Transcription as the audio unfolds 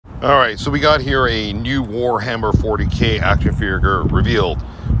All right, so we got here a new Warhammer 40k action figure revealed.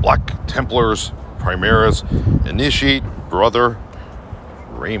 Black Templars, Primaris, Initiate, Brother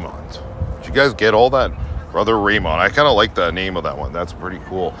Raemont. Did you guys get all that? Brother Raemont. I kind of like the name of that one. That's pretty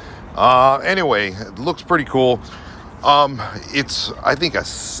cool. Anyway, it looks pretty cool. It's, I think, a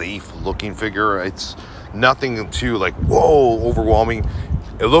safe looking figure. It's nothing too like, whoa, overwhelming.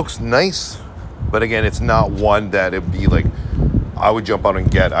 It looks nice, but again, it's not one that it'd be like, I would jump out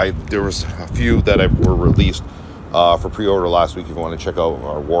and get. There was a few that were released for pre-order last week. If you want to check out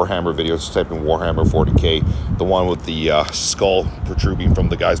our Warhammer videos, just type in Warhammer 40k. The one with the skull protruding from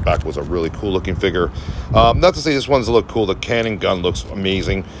the guy's back was a really cool looking figure. Not to say this one's look cool. The cannon gun looks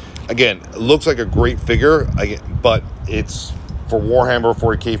amazing. Again, it looks like a great figure, but it's for Warhammer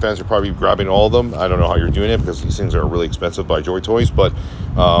 40k fans. You're probably grabbing all of them. I don't know how you're doing it because these things are really expensive by Joy Toys, but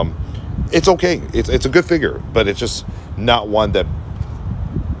it's okay. It's a good figure, but it's just not one that,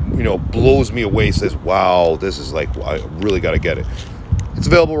 you know, blows me away, says, wow, this is like, I really got to get it. It's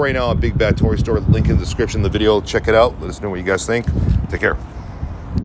available right now at Big Bad Toy Store. Link in the description of the video. Check it out. Let us know what you guys think. Take care.